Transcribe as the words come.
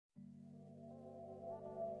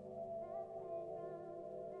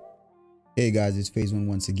Hey guys, it's Phase 1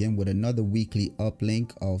 once again with another weekly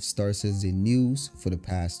uplink of Star Citizen news for the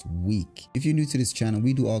past week. If you're new to this channel,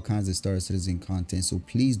 we do all kinds of Star Citizen content, so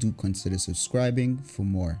please do consider subscribing for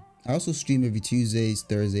more. I also stream every Tuesdays,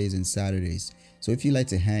 Thursdays, and Saturdays, so if you like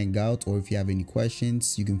to hang out or if you have any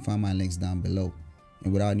questions, you can find my links down below.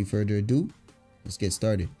 And without any further ado, let's get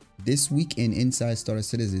started. This week in Inside Star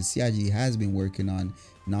Citizen, CIG has been working on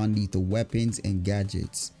non-lethal weapons and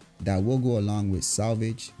gadgets that will go along with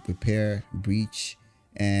salvage, repair, breach,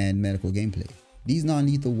 and medical gameplay. These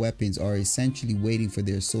non-lethal weapons are essentially waiting for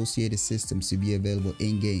their associated systems to be available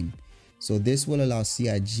in-game, so this will allow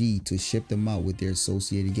CIG to ship them out with their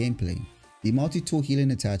associated gameplay. The multi-tool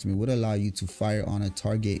healing attachment would allow you to fire on a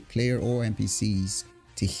target player or NPCs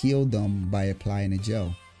to heal them by applying a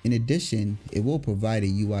gel. In addition, it will provide a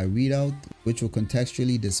UI readout which will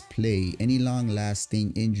contextually display any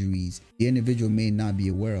long-lasting injuries the individual may not be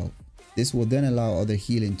aware of. This will then allow other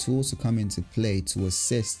healing tools to come into play to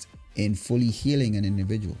assist in fully healing an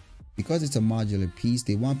individual. Because it's a modular piece,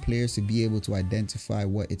 they want players to be able to identify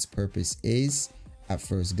what its purpose is at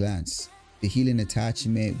first glance. The healing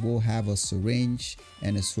attachment will have a syringe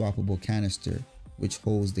and a swappable canister which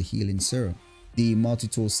holds the healing serum. The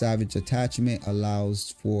multi-tool salvage attachment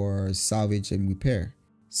allows for salvage and repair.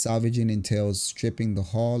 Salvaging entails stripping the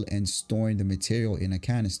hull and storing the material in a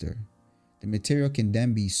canister. The material can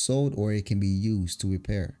then be sold or it can be used to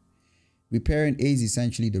repair. Repairing is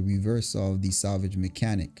essentially the reverse of the salvage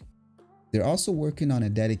mechanic. They're also working on a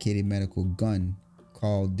dedicated medical gun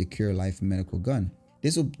called the Cure Life Medical Gun.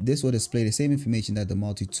 This will display the same information that the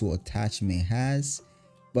multi-tool attachment has,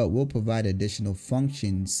 but will provide additional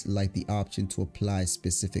functions like the option to apply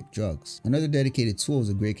specific drugs. Another dedicated tool is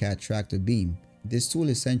a Grey Cat Tractor Beam. This tool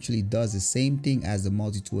essentially does the same thing as the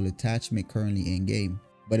multi-tool attachment currently in game,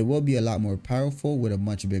 but it will be a lot more powerful with a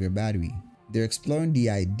much bigger battery. They're exploring the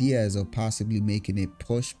ideas of possibly making it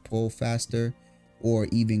push, pull faster, or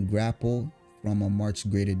even grapple from a much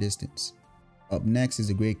greater distance. Up next is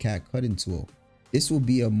the Grey Cat Cutting Tool. This will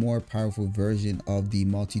be a more powerful version of the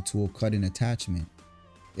multi-tool cutting attachment.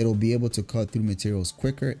 It'll be able to cut through materials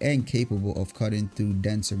quicker and capable of cutting through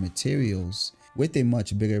denser materials with a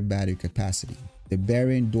much bigger battery capacity. The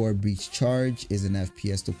bearing door breach charge is an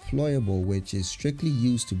FPS deployable which is strictly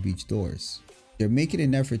used to breach doors. They're making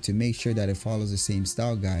an effort to make sure that it follows the same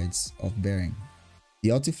style guides of bearing. The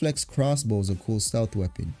Ultiflex crossbow is a cool stealth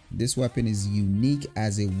weapon. This weapon is unique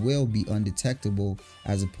as it will be undetectable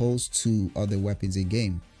as opposed to other weapons in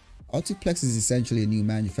game. Ultiflex is essentially a new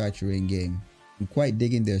manufacturer in game. I'm quite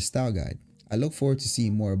digging their style guide. I look forward to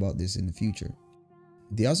seeing more about this in the future.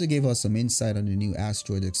 They also gave us some insight on the new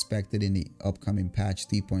asteroids expected in the upcoming patch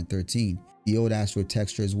 3.13. The old asteroid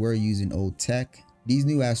textures were using old tech. These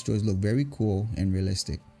new asteroids look very cool and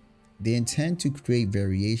realistic. They intend to create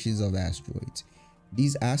variations of asteroids.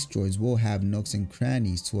 These asteroids will have nooks and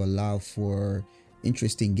crannies to allow for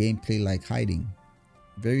interesting gameplay like hiding.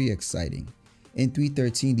 Very exciting. In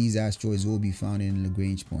 3.13, these asteroids will be found in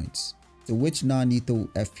Lagrange points. So which non-lethal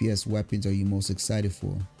FPS weapons are you most excited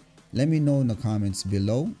for? Let me know in the comments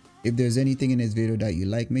below. If there's anything in this video that you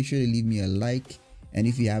like, make sure to leave me a like, and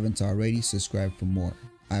if you haven't already, subscribe for more.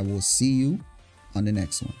 I will see you on the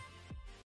next one.